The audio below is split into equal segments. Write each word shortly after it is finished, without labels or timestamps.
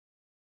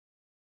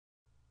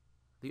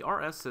The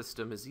RS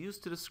system is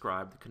used to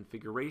describe the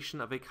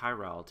configuration of a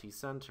chirality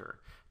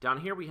center.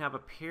 Down here we have a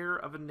pair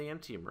of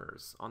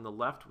enantiomers. On the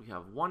left we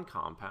have one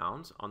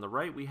compound. On the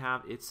right we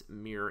have its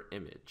mirror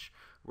image.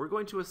 We're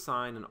going to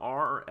assign an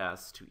R or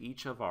S to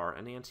each of our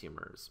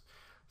enantiomers.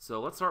 So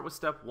let's start with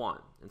step one.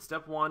 In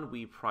step one,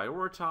 we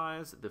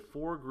prioritize the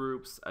four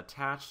groups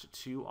attached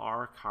to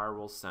our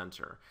chiral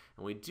center.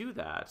 And we do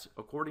that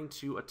according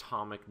to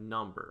atomic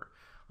number.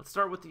 Let's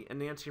start with the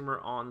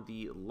enantiomer on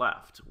the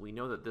left. We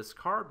know that this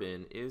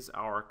carbon is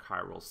our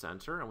chiral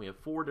center, and we have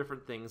four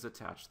different things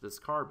attached to this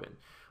carbon.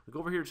 We go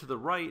over here to the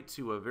right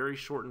to a very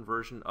shortened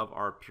version of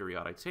our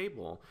periodic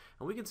table,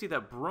 and we can see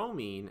that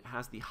bromine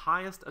has the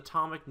highest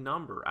atomic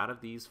number out of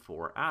these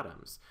four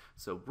atoms.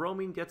 So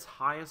bromine gets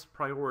highest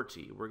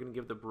priority. We're going to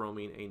give the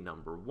bromine a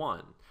number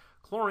 1.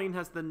 Chlorine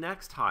has the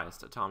next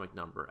highest atomic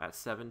number at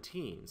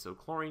 17, so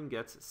chlorine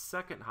gets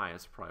second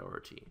highest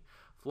priority.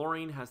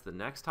 Fluorine has the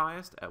next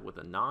highest with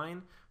a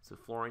 9, so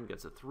fluorine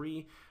gets a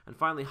 3. And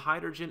finally,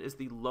 hydrogen is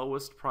the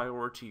lowest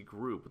priority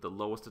group with the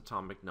lowest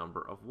atomic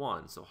number of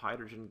 1, so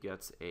hydrogen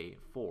gets a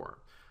 4.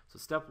 So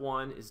step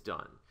 1 is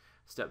done.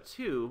 Step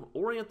 2,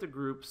 orient the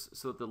groups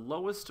so that the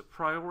lowest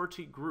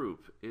priority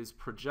group is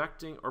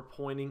projecting or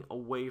pointing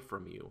away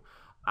from you.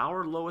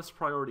 Our lowest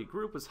priority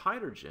group is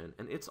hydrogen,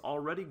 and it's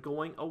already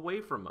going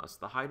away from us.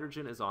 The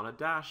hydrogen is on a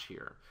dash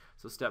here.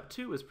 So step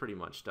 2 is pretty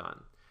much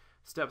done.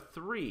 Step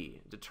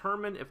 3,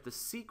 determine if the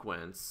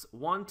sequence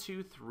 1,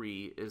 2,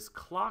 3 is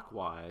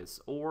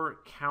clockwise or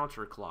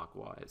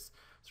counterclockwise.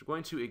 So we're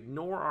going to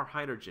ignore our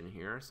hydrogen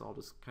here, so I'll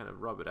just kind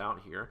of rub it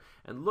out here,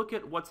 and look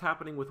at what's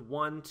happening with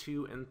 1,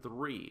 2, and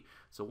 3.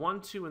 So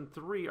 1, 2, and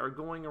 3 are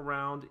going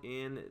around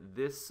in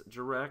this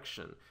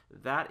direction.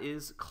 That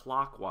is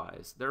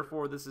clockwise.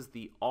 Therefore, this is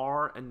the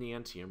R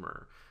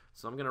enantiomer.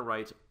 So I'm going to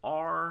write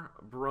R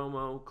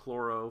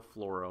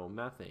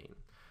bromochlorofluoromethane.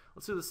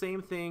 Let's do the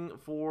same thing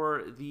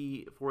for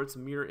its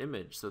mirror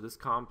image. So this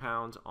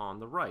compound on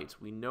the right,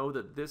 we know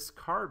that this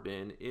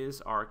carbon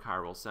is our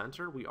chiral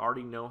center. We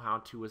already know how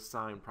to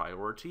assign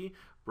priority.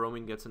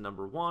 Bromine gets a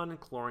number 1,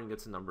 chlorine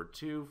gets a number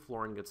 2,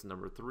 fluorine gets a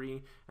number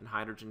 3, and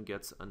hydrogen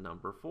gets a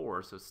number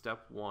 4. So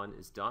step 1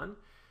 is done.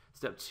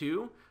 Step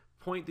 2,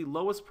 point the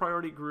lowest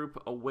priority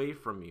group away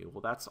from you. Well,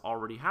 that's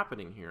already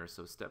happening here,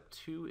 so step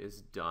 2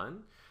 is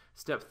done.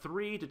 Step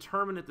 3,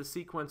 determine if the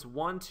sequence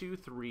 1, 2,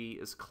 3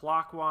 is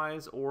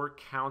clockwise or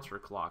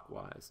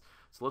counterclockwise.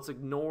 So let's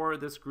ignore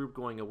this group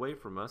going away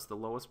from us, the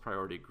lowest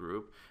priority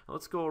group. And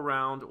let's go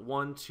around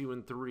 1, 2,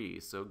 and 3.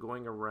 So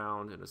going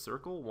around in a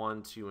circle,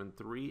 1, 2, and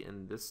 3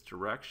 in this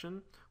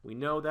direction. We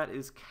know that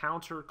is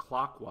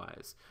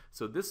counterclockwise.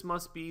 So this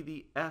must be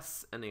the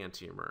S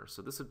enantiomer.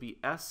 So this would be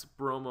S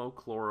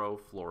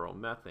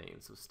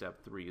bromochlorofluoromethane. So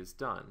step 3 is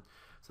done.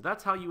 So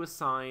that's how you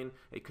assign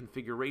a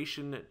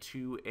configuration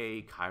to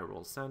a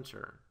chiral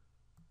center.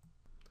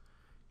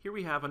 Here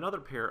we have another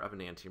pair of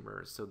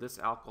enantiomers. So this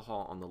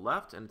alcohol on the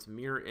left and its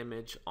mirror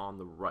image on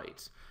the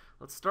right.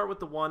 Let's start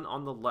with the one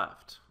on the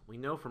left. We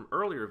know from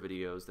earlier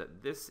videos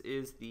that this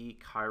is the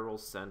chiral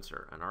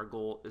center, and our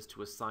goal is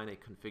to assign a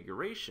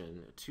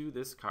configuration to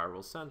this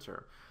chiral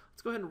center.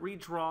 Let's go ahead and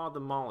redraw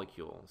the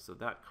molecule. So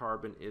that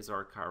carbon is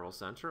our chiral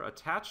center.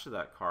 Attached to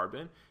that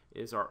carbon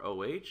is our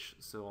OH,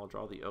 so I'll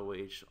draw the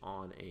OH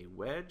on a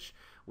wedge.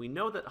 We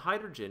know that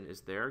hydrogen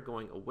is there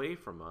going away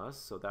from us,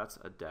 so that's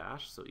a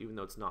dash. So even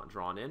though it's not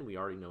drawn in, we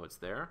already know it's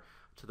there.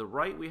 To the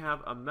right we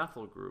have a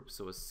methyl group,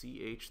 so a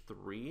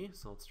CH3,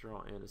 so let's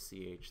draw in a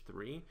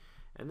CH3.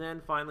 And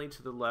then finally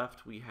to the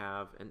left we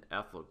have an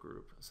ethyl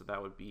group, so that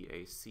would be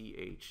a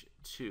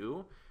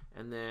CH2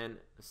 and then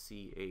a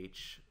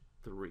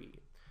CH3.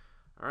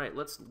 All right,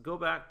 let's go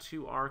back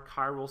to our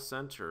chiral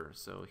center.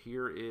 So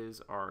here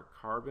is our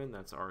carbon,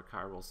 that's our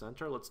chiral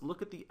center. Let's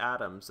look at the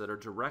atoms that are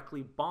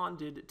directly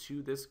bonded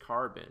to this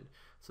carbon.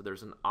 So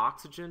there's an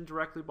oxygen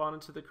directly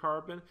bonded to the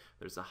carbon,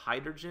 there's a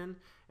hydrogen,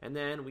 and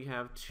then we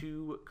have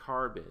 2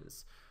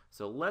 carbons.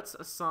 So let's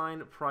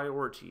assign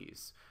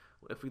priorities.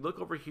 If we look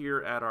over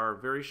here at our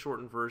very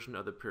shortened version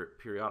of the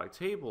periodic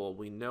table,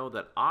 we know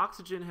that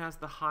oxygen has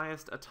the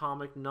highest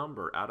atomic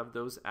number out of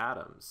those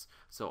atoms.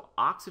 So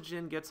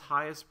oxygen gets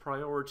highest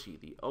priority.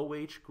 The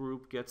OH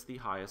group gets the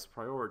highest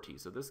priority.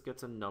 So this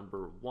gets a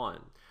number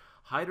 1.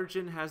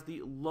 Hydrogen has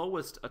the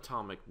lowest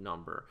atomic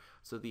number.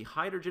 So the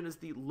hydrogen is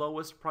the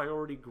lowest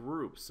priority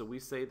group. So we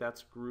say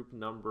that's group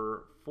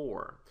number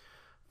 4.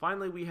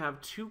 Finally, we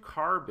have 2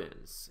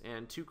 carbons,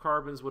 and 2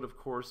 carbons would of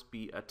course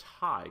be a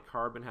tie.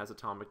 Carbon has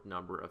atomic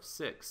number of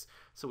 6.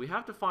 So we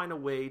have to find a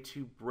way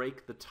to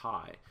break the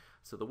tie.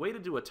 So the way to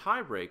do a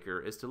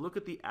tiebreaker is to look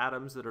at the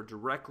atoms that are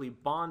directly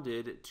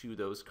bonded to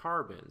those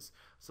carbons.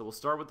 So we'll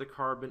start with the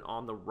carbon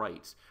on the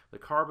right. The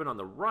carbon on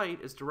the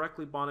right is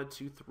directly bonded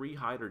to 3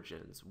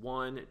 hydrogens.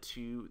 1,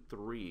 2,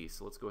 3.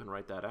 So let's go ahead and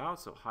write that out.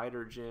 So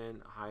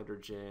hydrogen,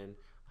 hydrogen,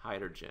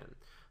 hydrogen.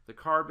 The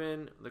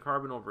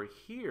carbon over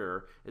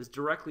here is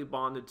directly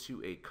bonded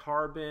to a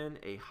carbon,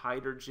 a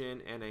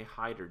hydrogen, and a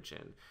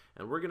hydrogen.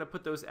 And we're going to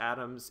put those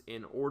atoms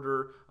in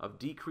order of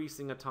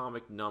decreasing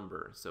atomic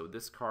number. So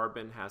this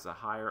carbon has a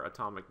higher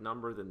atomic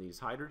number than these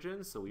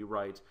hydrogens, so we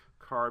write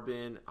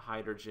carbon,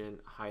 hydrogen,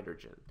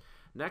 hydrogen.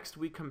 Next,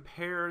 we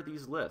compare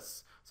these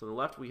lists. So on the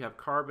left, we have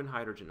carbon,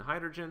 hydrogen,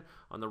 hydrogen.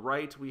 On the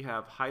right, we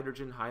have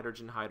hydrogen,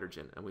 hydrogen,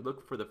 hydrogen. And we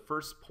look for the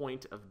first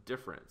point of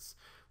difference.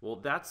 Well,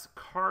 that's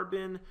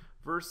carbon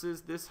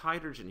versus this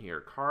hydrogen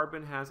here.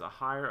 Carbon has a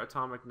higher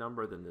atomic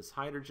number than this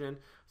hydrogen,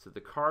 so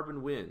the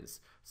carbon wins.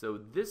 So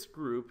this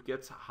group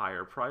gets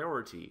higher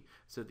priority.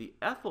 So the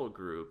ethyl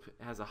group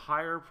has a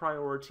higher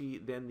priority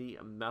than the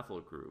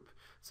methyl group.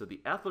 So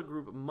the ethyl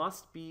group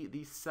must be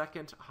the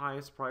second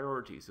highest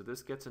priority. So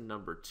this gets a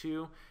number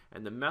 2,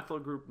 and the methyl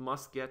group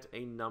must get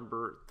a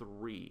number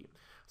 3.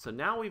 So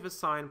now we've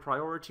assigned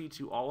priority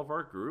to all of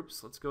our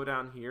groups. Let's go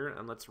down here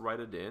and let's write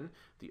it in.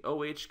 The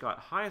OH got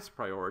highest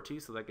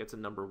priority, so that gets a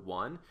number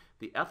 1.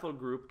 The ethyl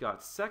group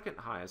got second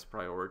highest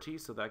priority,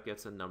 so that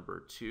gets a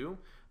number 2.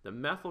 The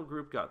methyl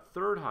group got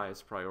third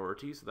highest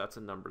priority, so that's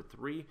a number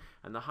 3.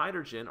 And the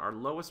hydrogen, our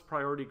lowest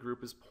priority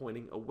group, is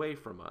pointing away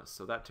from us,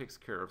 so that takes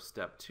care of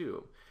step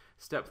 2.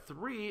 Step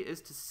 3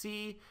 is to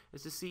see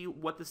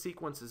what the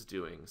sequence is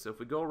doing. So if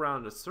we go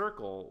around a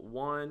circle,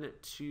 1,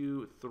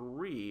 2,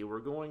 3,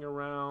 we're going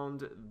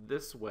around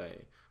this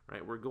way,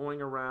 right? We're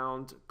going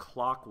around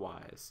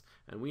clockwise.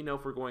 And we know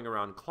if we're going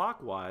around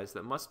clockwise,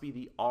 that must be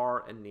the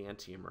R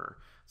enantiomer.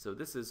 So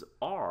this is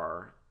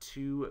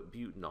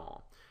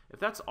R2-butanol. If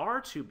that's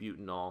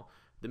R2-butanol,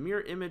 the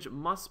mirror image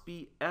must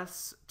be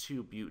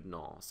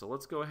S2-butanol. So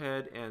let's go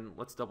ahead and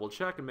let's double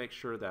check and make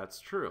sure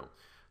that's true.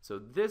 So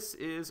this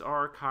is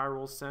our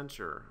chiral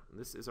center.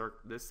 This is our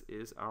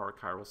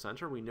chiral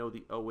center. We know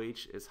the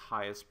OH is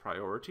highest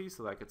priority,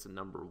 so that gets a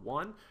number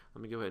 1.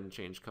 Let me go ahead and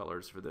change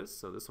colors for this.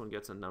 So this one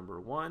gets a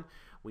number 1.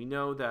 We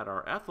know that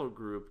our ethyl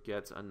group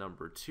gets a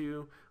number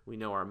 2. We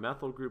know our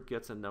methyl group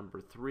gets a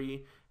number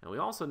 3. And we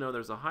also know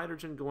there's a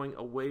hydrogen going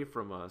away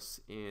from us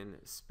in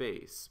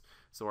space.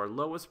 So our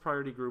lowest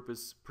priority group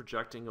is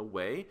projecting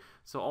away.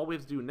 So all we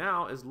have to do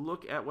now is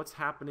look at what's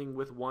happening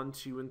with 1,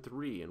 2, and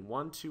 3. And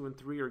 1, 2, and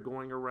 3 are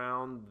going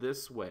around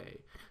this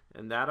way.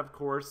 And that, of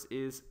course,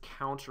 is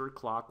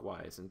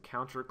counterclockwise. And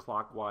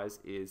counterclockwise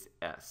is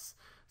S.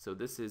 So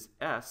this is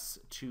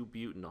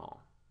S2-butanol.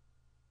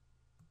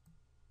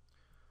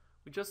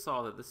 We just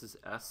saw that this is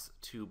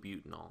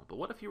S2-butanol. But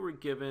what if you were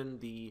given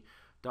the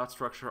dot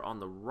structure on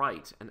the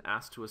right and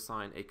asked to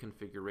assign a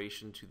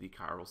configuration to the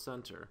chiral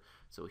center?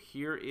 So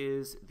here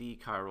is the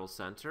chiral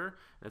center.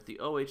 And if the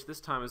OH this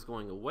time is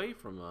going away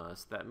from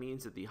us, that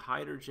means that the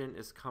hydrogen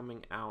is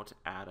coming out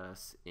at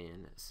us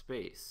in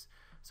space.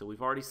 So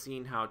we've already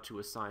seen how to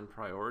assign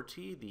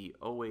priority. The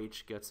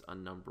OH gets a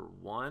number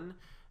 1,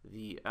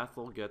 the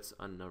ethyl gets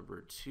a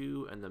number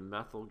 2, and the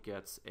methyl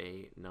gets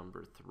a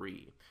number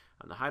 3.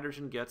 And the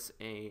hydrogen gets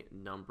a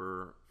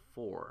number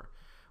 4.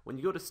 When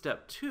you go to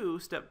step 2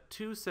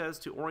 says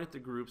to orient the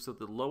group so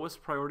the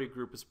lowest priority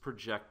group is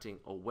projecting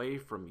away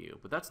from you.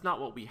 But that's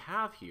not what we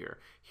have here.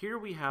 Here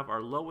we have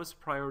our lowest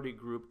priority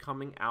group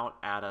coming out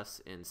at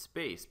us in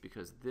space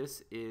because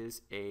this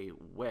is a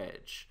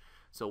wedge.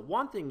 So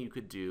one thing you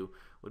could do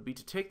would be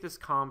to take this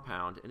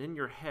compound and in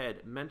your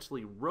head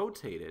mentally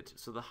rotate it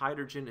so the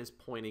hydrogen is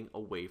pointing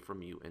away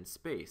from you in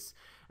space.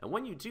 And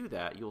when you do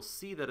that, you'll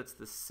see that it's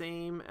the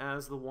same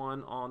as the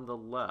one on the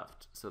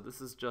left. So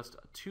this is just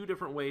 2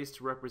 different ways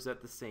to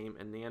represent the same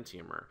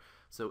enantiomer.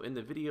 So in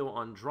the video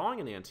on drawing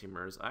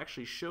enantiomers, I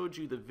actually showed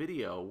you the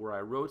video where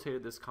I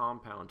rotated this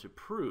compound to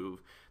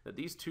prove that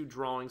these 2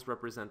 drawings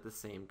represent the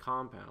same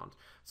compound.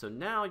 So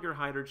now your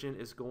hydrogen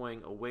is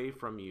going away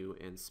from you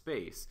in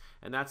space,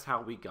 and that's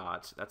how we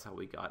got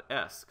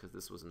S, because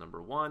this was a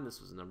number 1,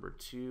 this was a number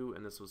 2,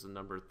 and this was a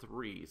number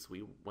 3. So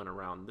we went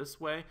around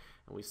this way,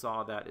 and we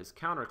saw that is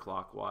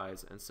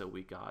counterclockwise, and so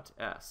we got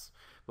S.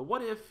 But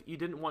what if you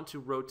didn't want to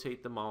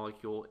rotate the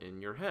molecule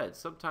in your head?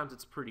 Sometimes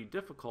it's pretty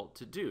difficult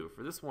to do.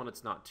 For this one,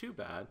 it's not too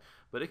bad,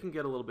 but it can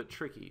get a little bit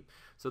tricky.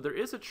 So there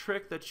is a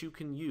trick that you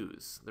can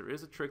use. There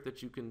is a trick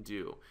that you can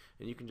do.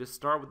 And you can just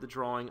start with the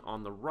drawing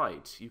on the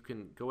right. You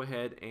can go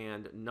ahead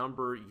and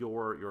number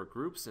your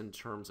groups in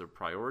terms of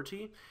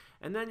priority.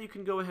 And then you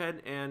can go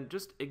ahead and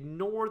just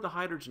ignore the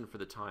hydrogen for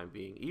the time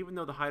being. Even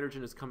though the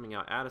hydrogen is coming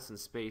out at us in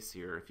space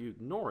here, if you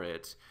ignore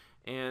it,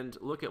 and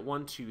look at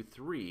 1, 2,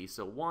 3.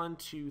 So 1,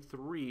 2,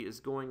 3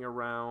 is going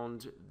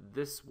around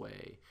this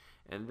way.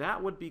 And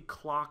that would be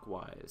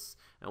clockwise.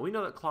 And we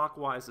know that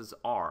clockwise is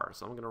R.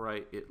 So I'm going to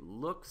write it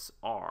looks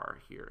R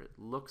here. It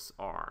looks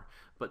R.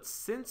 But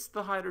since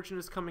the hydrogen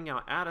is coming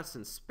out at us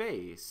in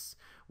space,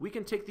 we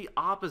can take the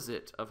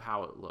opposite of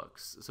how it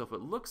looks. So if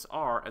it looks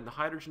R and the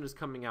hydrogen is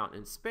coming out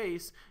in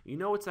space, you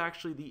know it's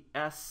actually the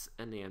S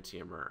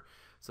enantiomer.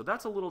 So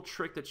that's a little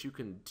trick that you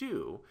can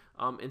do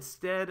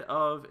instead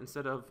of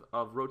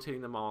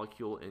rotating the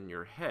molecule in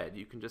your head.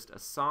 You can just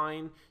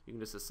assign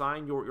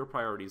your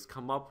priorities,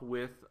 come up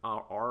with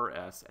R or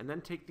S, and then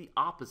take the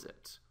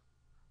opposite.